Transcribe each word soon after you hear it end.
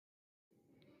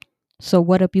So,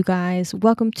 what up, you guys?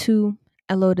 Welcome to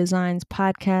LO Designs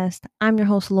podcast. I'm your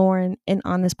host, Lauren, and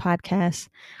on this podcast,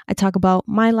 I talk about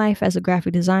my life as a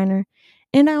graphic designer,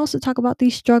 and I also talk about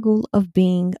the struggle of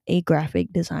being a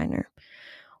graphic designer.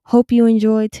 Hope you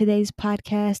enjoyed today's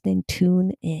podcast and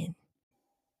tune in.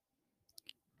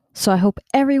 So, I hope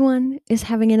everyone is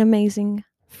having an amazing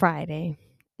Friday.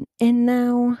 And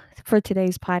now, for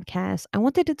today's podcast, I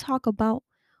wanted to talk about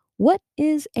what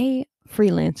is a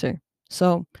freelancer.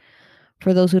 So,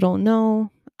 for those who don't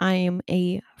know, I am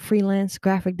a freelance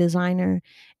graphic designer.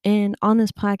 And on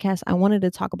this podcast, I wanted to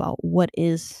talk about what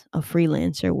is a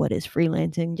freelancer, what is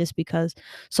freelancing, just because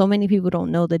so many people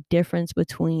don't know the difference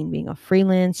between being a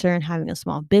freelancer and having a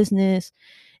small business.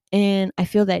 And I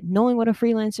feel that knowing what a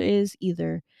freelancer is,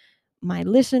 either my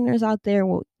listeners out there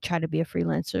will try to be a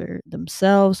freelancer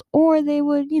themselves, or they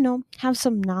would, have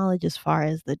some knowledge as far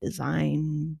as the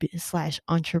design slash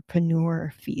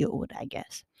entrepreneur field, I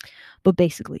guess. But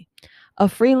basically, a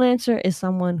freelancer is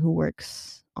someone who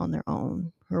works on their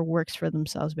own or works for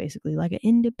themselves, basically, like an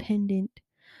independent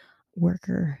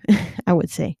worker, I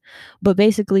would say. But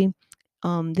basically,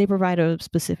 they provide a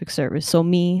specific service. So,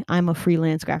 me, I'm a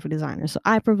freelance graphic designer. So,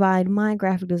 I provide my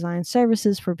graphic design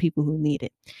services for people who need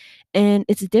it. And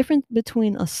it's different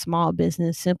between a small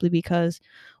business simply because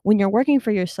when you're working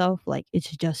for yourself, like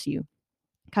it's just you.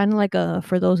 Kind of like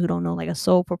for those who don't know, like a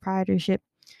sole proprietorship.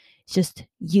 It's just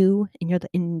you and you're the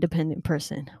independent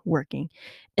person working.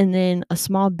 And then a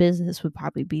small business would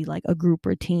probably be like a group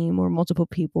or team or multiple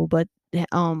people, but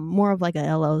more of like a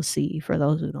LLC for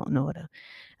those who don't know what a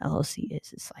LLC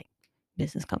is. It's like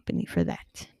business company for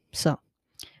that. So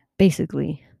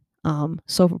basically,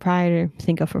 sole proprietor,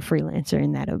 think of a freelancer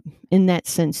in that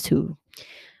sense too.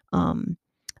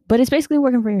 But it's basically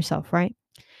working for yourself, right?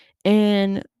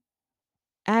 And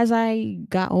as I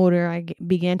got older,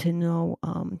 began to know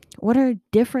what are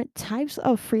different types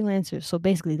of freelancers. So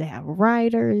basically, they have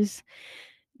writers,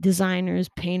 designers,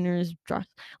 painters,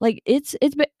 like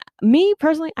me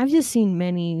personally. I've just seen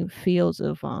many fields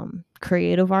of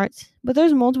creative arts, but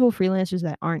there's multiple freelancers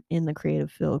that aren't in the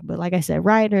creative field. But like I said,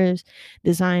 writers,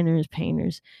 designers,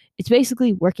 painters. It's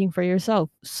basically working for yourself.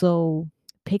 So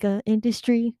pick a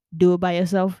industry, do it by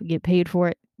yourself, get paid for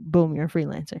it. Boom, you're a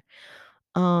freelancer.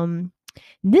 Um,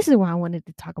 this is why I wanted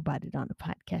to talk about it on the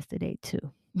podcast today,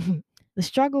 too. The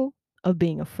struggle of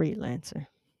being a freelancer.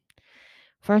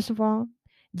 First of all,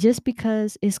 just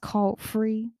because it's called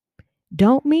free,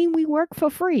 don't mean we work for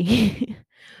free.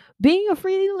 Being a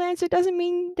freelancer doesn't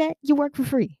mean that you work for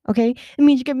free, okay? It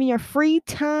means you're giving your free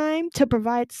time to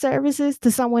provide services to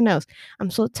someone else.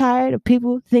 I'm so tired of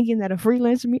people thinking that a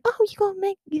freelancer means, oh, you're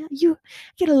going to you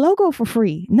get a logo for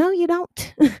free. No, you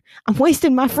don't. I'm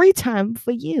wasting my free time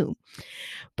for you.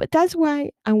 But that's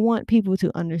why I want people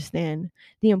to understand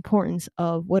the importance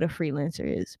of what a freelancer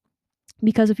is.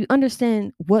 Because if you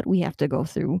understand what we have to go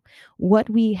through, what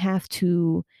we have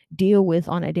to deal with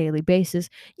on a daily basis,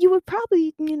 you would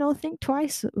probably, think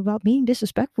twice about being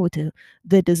disrespectful to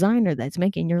the designer that's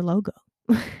making your logo.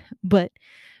 But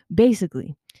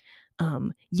basically,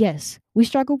 yes, we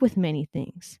struggle with many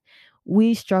things.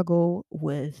 We struggle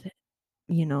with,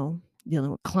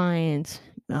 dealing with clients,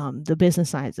 the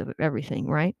business sides of everything,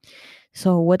 right?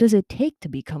 So, what does it take to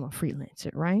become a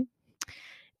freelancer, right?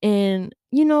 And,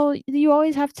 you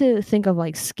always have to think of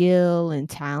like skill and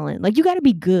talent. Like, you got to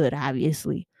be good,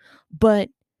 obviously, but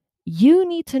you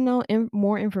need to know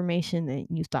more information than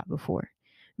you thought before.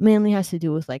 Mainly has to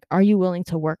do with like, are you willing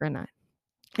to work or not?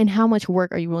 And how much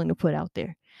work are you willing to put out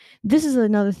there? This is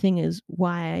another thing is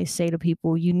why I say to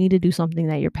people, you need to do something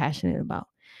that you're passionate about,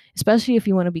 especially if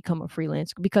you want to become a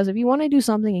freelancer. Because if you want to do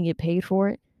something and get paid for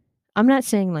it, I'm not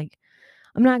saying like,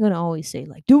 I'm not going to always say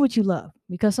like, do what you love,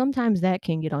 because sometimes that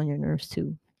can get on your nerves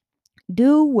too.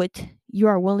 Do what you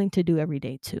are willing to do every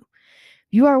day too.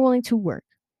 You are willing to work,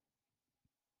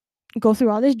 go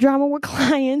through all this drama with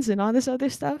clients and all this other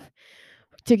stuff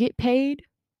to get paid.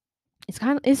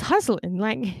 It's hustling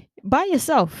like by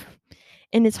yourself.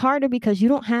 And it's harder because you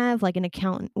don't have like an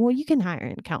accountant. Well, you can hire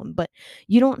an accountant, but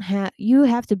you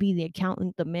have to be the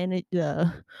accountant,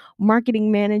 the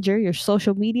marketing manager, your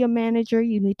social media manager.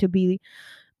 You need to be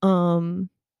um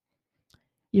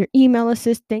your email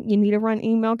assistant. You need to run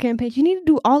email campaigns. You need to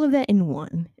do all of that in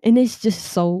one. And it's just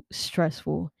so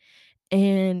stressful.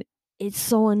 And it's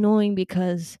so annoying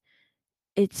because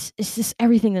it's just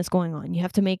everything that's going on. You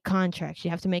have to make contracts,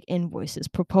 you have to make invoices,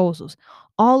 proposals.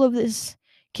 All of this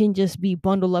can just be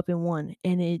bundled up in one,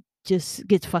 and it just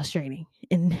gets frustrating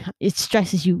and it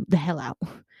stresses you the hell out.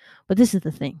 But this is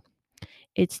the thing.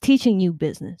 It's teaching you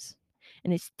business,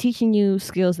 and it's teaching you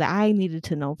skills that I needed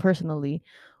to know personally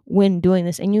when doing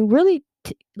this. And you really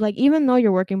like, even though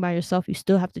you're working by yourself, you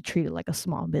still have to treat it like a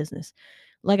small business.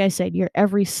 Like I said, you're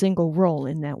every single role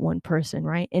in that one person,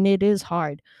 right? And it is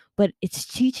hard, but it's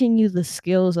teaching you the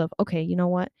skills of, okay, you know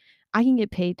what? I can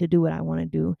get paid to do what I want to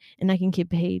do, and I can get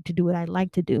paid to do what I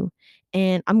like to do.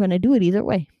 And I'm going to do it either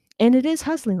way. And it is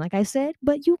hustling, like I said,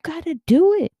 but you got to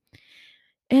do it.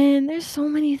 And there's so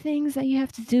many things that you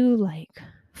have to do, like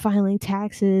filing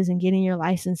taxes and getting your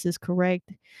licenses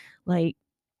correct, like,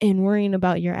 and worrying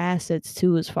about your assets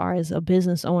too, as far as a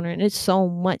business owner. And it's so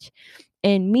much.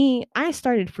 And me, I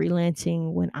started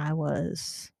freelancing when I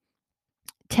was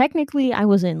technically I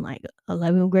was in like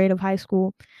 11th grade of high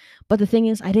school. But the thing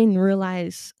is, I didn't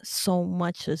realize so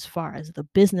much as far as the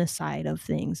business side of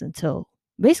things until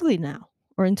basically now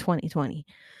or in 2020.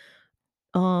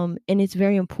 And it's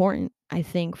very important, I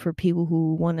think, for people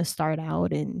who want to start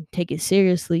out and take it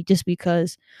seriously, just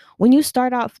because when you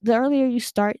start out, the earlier you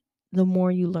start, the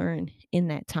more you learn in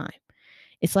that time.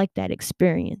 It's like that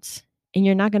experience. And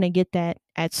you're not going to get that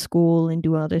at school and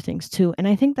do other things too. And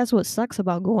I think that's what sucks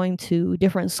about going to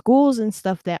different schools and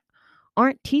stuff that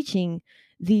aren't teaching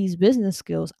these business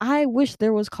skills. I wish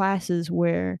there was classes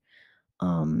where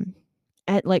um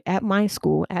at my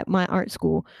school, at my art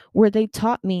school, where they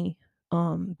taught me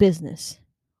business,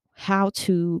 how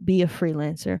to be a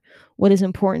freelancer, what is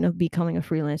important of becoming a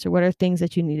freelancer, what are things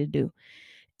that you need to do.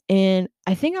 And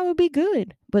I think I would be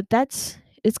good, but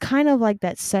it's kind of like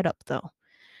that setup though,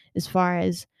 as far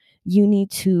as you need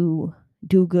to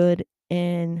do good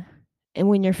and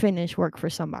when you're finished work for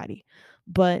somebody.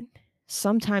 But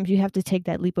sometimes you have to take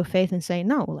that leap of faith and say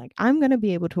no, like I'm going to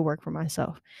be able to work for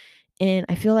myself. And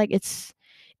I feel like it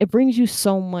brings you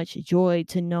so much joy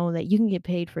to know that you can get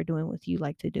paid for doing what you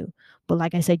like to do. But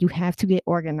like I said, you have to get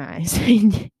organized.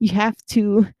 You have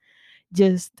to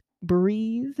just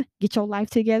breathe, get your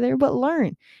life together, but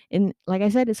learn. And like I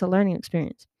said, it's a learning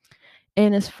experience.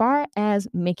 And as far as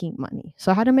making money,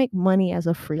 so how to make money as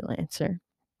a freelancer,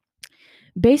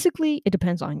 basically it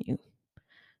depends on you.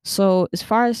 So as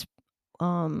far as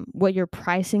what your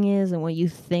pricing is and what you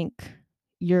think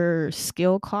your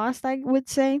skill cost, I would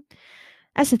say,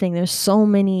 that's the thing. There's so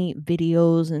many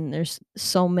videos and there's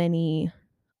so many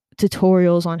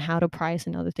tutorials on how to price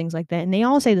and other things like that. And they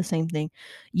all say the same thing.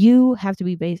 You have to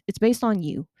be it's based on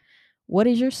you. What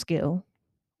is your skill?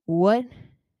 What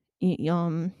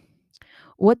um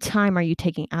what time are you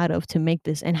taking out of to make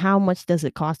this, and how much does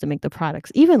it cost to make the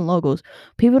products? Even logos.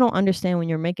 People don't understand when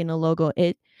you're making a logo.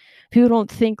 People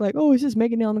don't think like, oh, it's just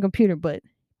making it on the computer, but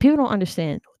people don't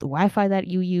understand the Wi-Fi that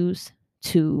you use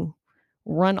to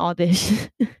run all this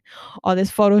all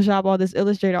this Photoshop, all this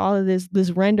Illustrator, all of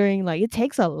this rendering. Like it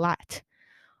takes a lot.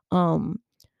 Um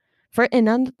for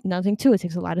and another thing too, it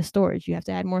takes a lot of storage. You have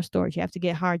to add more storage. You have to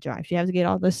get hard drives. You have to get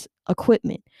all this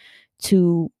equipment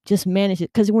to just manage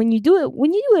it. Because when you do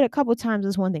it a couple times,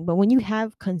 it's one thing. But when you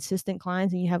have consistent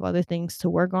clients and you have other things to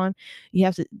work on, you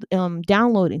have to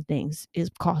downloading things is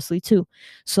costly too.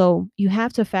 So you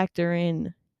have to factor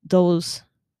in those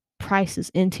prices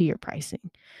into your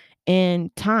pricing.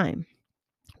 And time.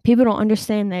 People don't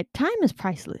understand that time is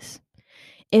priceless.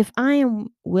 If I am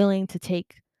willing to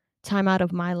take time out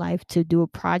of my life to do a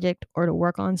project or to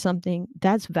work on something,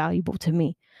 that's valuable to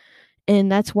me.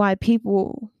 And that's why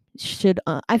people should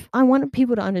I want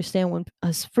people to understand when a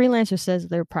freelancer says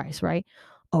their price, right?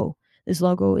 Oh, this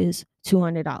logo is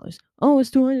 $200. Oh,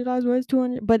 it's $200. Well, it's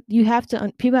 200. But people have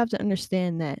to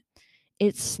understand that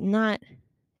it's not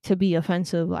to be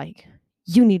offensive. Like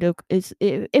you need to,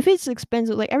 if it's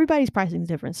expensive, like everybody's pricing is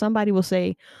different. Somebody will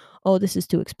say, oh, this is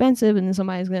too expensive. And then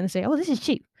somebody's going to say, oh, this is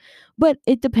cheap. But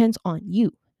it depends on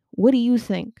you. What do you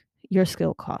think your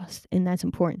skill costs? And that's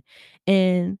important.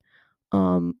 And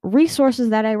resources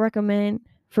that I recommend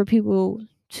for people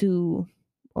to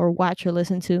or watch or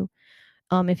listen to,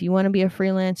 if you want to be a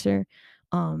freelancer,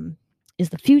 is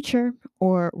The Future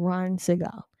or Ron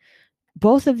Segal.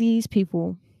 Both of these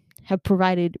people have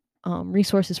provided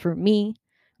resources for me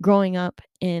growing up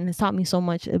and has taught me so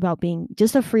much about being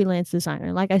just a freelance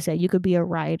designer. Like I said, you could be a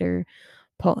writer,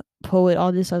 poet,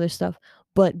 all this other stuff,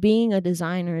 but being a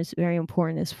designer is very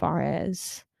important as far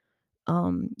as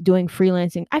doing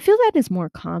freelancing. I feel that is more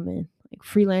common, like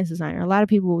freelance designer. A lot of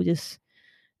people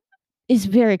it's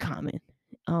very common.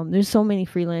 There's so many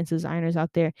freelance designers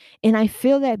out there. And I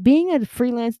feel that being a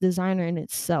freelance designer in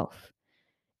itself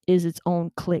is its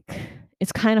own clique.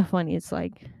 It's kind of funny. It's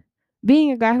like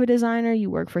being a graphic designer, you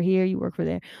work for here, you work for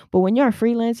there. But when you're a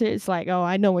freelancer, it's like, oh,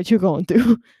 I know what you're going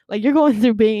through. Like you're going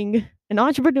through being an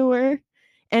entrepreneur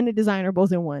and a designer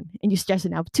both in one. And you're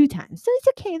stressing out 2 times. So it's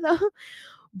okay though.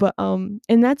 But and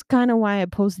that's kind of why I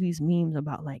post these memes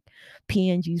about like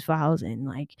PNG files, and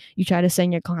like you try to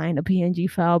send your client a PNG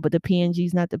file, but the PNG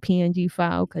is not the PNG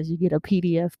file because you get a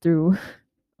PDF through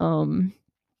um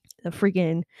the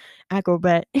freaking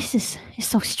Acrobat. It's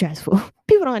so stressful.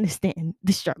 People don't understand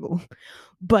the struggle.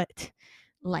 But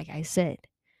like I said,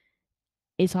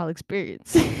 it's all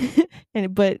experience.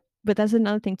 And but that's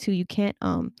another thing too. You can't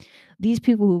these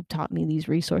people who taught me these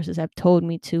resources have told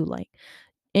me to like,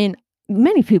 and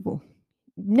many people,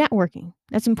 networking,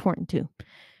 that's important too.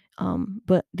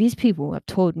 But these people have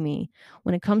told me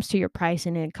when it comes to your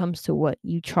pricing and it comes to what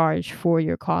you charge for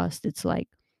your cost, it's like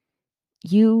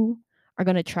you are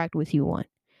going to attract what you want.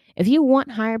 If you want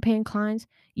higher paying clients,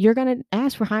 you're going to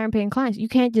ask for higher paying clients. You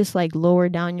can't just like lower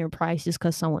down your price just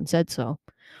because someone said so.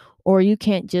 Or you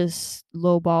can't just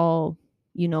lowball,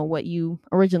 what you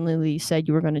originally said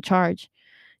you were going to charge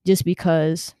just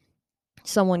because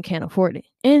someone can't afford it.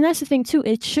 And that's the thing too.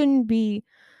 It shouldn't be.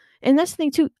 And that's the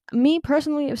thing too. Me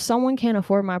personally, if someone can't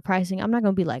afford my pricing, I'm not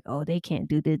gonna be like, oh, they can't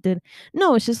do this.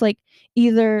 No, it's just like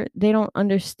either they don't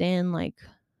understand like,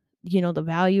 the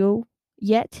value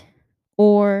yet,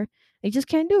 or they just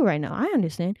can't do it right now. I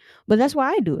understand. But that's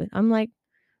why I do it. I'm like,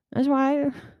 that's why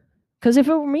because if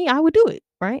it were me, I would do it,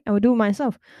 right? I would do it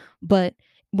myself. But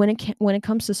when it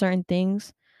comes to certain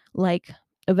things, like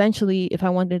eventually if I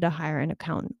wanted to hire an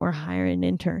accountant or hire an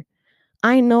intern,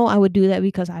 I know I would do that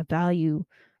because I value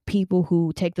people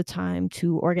who take the time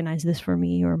to organize this for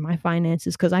me or my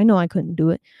finances, because I know I couldn't do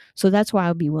it. So that's why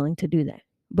I'd be willing to do that.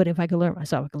 But if I could learn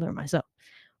myself, I could learn myself.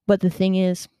 But the thing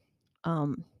is,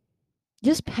 um,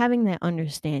 just having that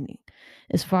understanding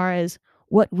as far as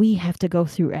what we have to go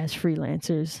through as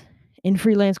freelancers and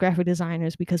freelance graphic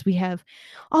designers, because we have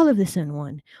all of this in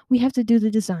one. We have to do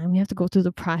the design, we have to go through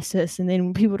the process, and then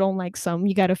when people don't like some,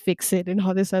 you got to fix it and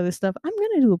all this other stuff. I'm going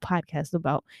to do a podcast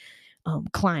about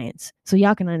clients so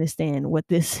y'all can understand what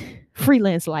this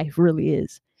freelance life really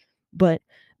is. But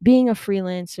being a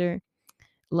freelancer,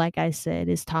 like I said,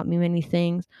 has taught me many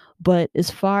things. But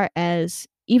as far as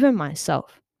even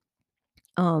myself,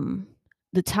 um,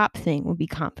 the top thing would be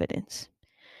confidence.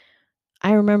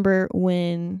 I remember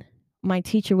when my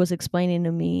teacher was explaining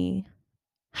to me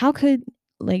how could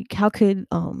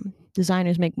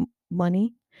designers make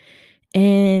money,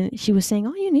 and she was saying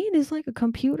all you need is like a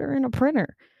computer and a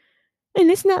printer. And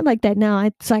it's not like that now.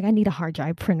 It's like I need a hard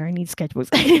drive printer, I need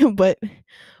sketchbooks.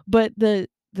 but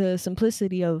the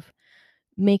simplicity of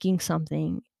making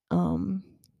something and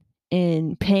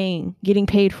getting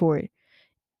paid for it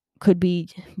could be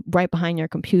right behind your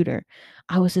computer.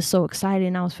 I was just so excited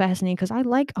and I was fascinated because I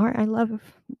like art. I love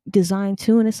design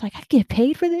too. And it's like, I get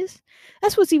paid for this.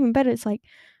 That's what's even better. It's like,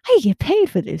 I get paid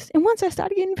for this. And once I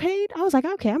started getting paid, I was like,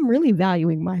 okay, I'm really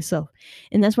valuing myself.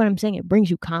 And that's what I'm saying. It brings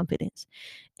you confidence.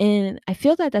 And I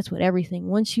feel that that's what everything.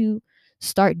 Once you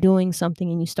start doing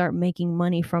something and you start making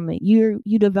money from it, you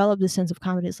develop this sense of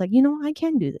confidence. Like, I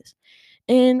can do this.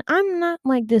 And I'm not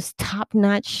like this top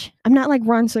notch. I'm not like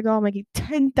Ron Segal. I'm making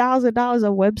 $10,000 a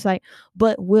website.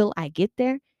 But will I get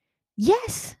there?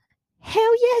 Yes.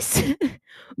 Hell yes.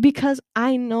 Because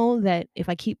I know that if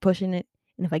I keep pushing it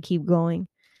and if I keep going,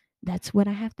 that's what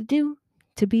I have to do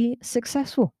to be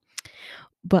successful.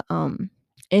 But and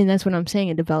that's what I'm saying.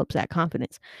 It develops that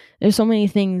confidence. There's so many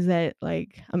things that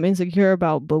like I'm insecure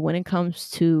about, but when it comes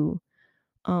to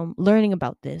learning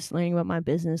about this, learning about my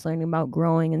business, learning about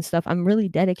growing and stuff, I'm really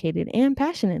dedicated and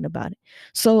passionate about it.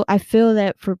 So I feel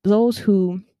that for those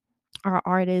who are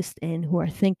artists and who are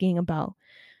thinking about,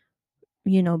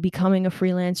 becoming a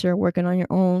freelancer, working on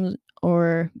your own,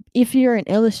 or if you're an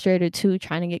illustrator too,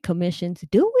 trying to get commissions,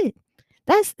 do it.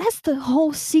 That's the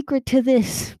whole secret to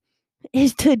this,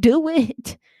 is to do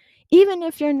it. Even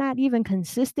if you're not even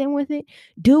consistent with it,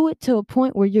 do it to a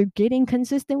point where you're getting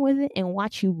consistent with it and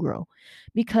watch you grow.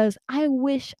 Because I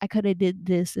wish I could have did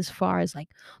this as far as like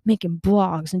making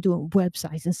blogs and doing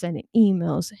websites and sending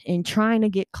emails and trying to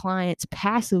get clients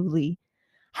passively.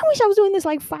 I wish I was doing this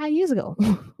like 5 years ago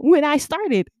when I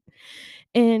started.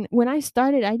 And when I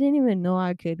started, I didn't even know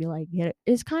I could like get it.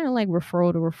 It's kind of like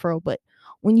referral to referral, but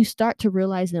when you start to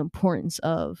realize the importance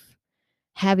of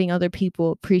having other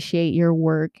people appreciate your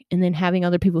work and then having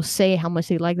other people say how much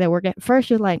they like that work, at first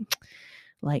you're like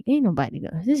ain't nobody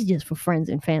gonna, this is just for friends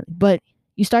and family. But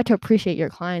you start to appreciate your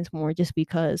clients more just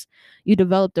because you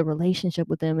develop the relationship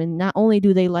with them, and not only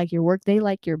do they like your work, they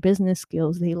like your business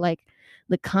skills, they like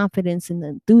the confidence and the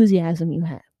enthusiasm you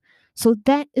have. So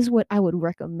that is what I would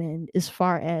recommend as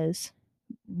far as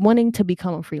wanting to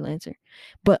become a freelancer,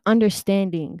 but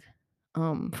understanding,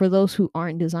 for those who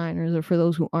aren't designers or for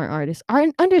those who aren't artists, are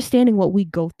understanding what we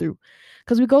go through,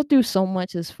 because we go through so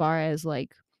much as far as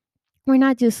like We're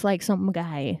not just like some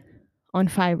guy on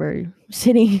Fiverr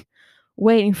sitting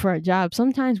waiting for a job.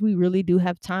 Sometimes we really do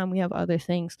have time. We have other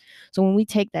things. So when we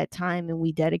take that time and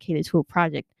we dedicate it to a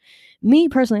project, me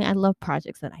personally, I love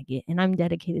projects that I get and I'm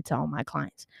dedicated to all my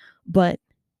clients. But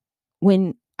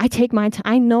when I take my time,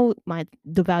 I know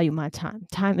the value of my time.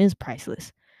 Time is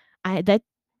priceless. I that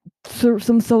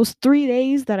some those 3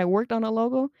 days that I worked on a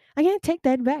logo, I can't take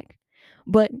that back.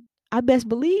 But I best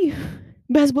believe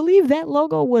that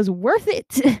logo was worth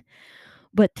it.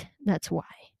 But that's why.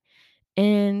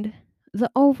 And the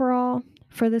overall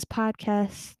for this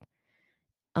podcast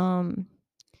um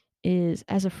is,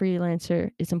 as a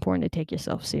freelancer, it's important to take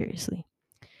yourself seriously.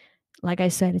 Like I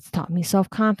said, it's taught me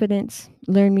self-confidence,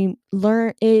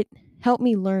 helped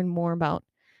me learn more about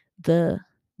the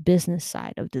business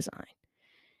side of design,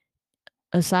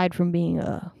 aside from being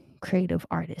a creative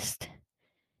artist.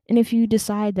 And if you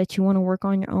decide that you want to work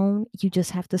on your own, you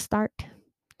just have to start.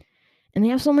 And they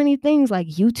have so many things like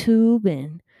YouTube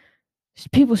and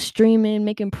people streaming,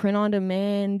 making print on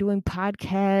demand, doing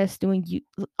podcasts,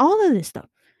 all of this stuff.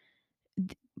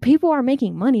 People are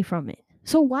making money from it.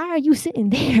 So why are you sitting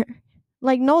there?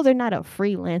 Like, no, they're not a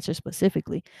freelancer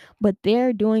specifically, but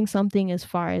they're doing something as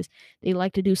far as they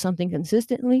like to do something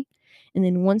consistently. And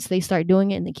then once they start doing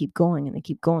it and they keep going and they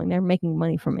keep going, they're making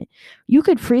money from it. You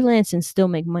could freelance and still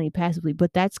make money passively,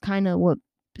 but that's kind of what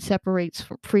separates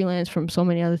freelance from so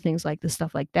many other things like this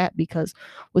stuff like that. Because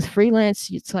with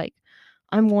freelance, it's like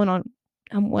I'm one on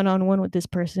one with this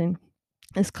person,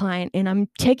 this client, and I'm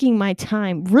taking my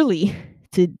time really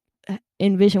to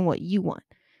envision what you want.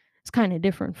 It's kind of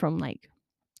different from like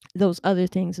those other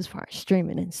things as far as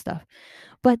streaming and stuff.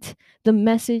 But the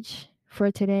message for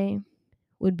today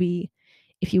would be,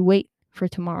 if you wait for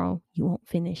tomorrow, you won't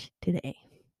finish today.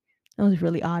 That was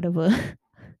really odd of a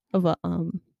of a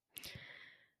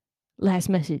last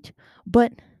message.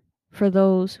 But for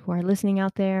those who are listening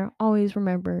out there, always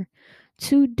remember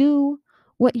to do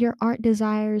what your art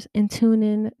desires and tune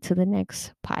in to the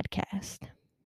next podcast.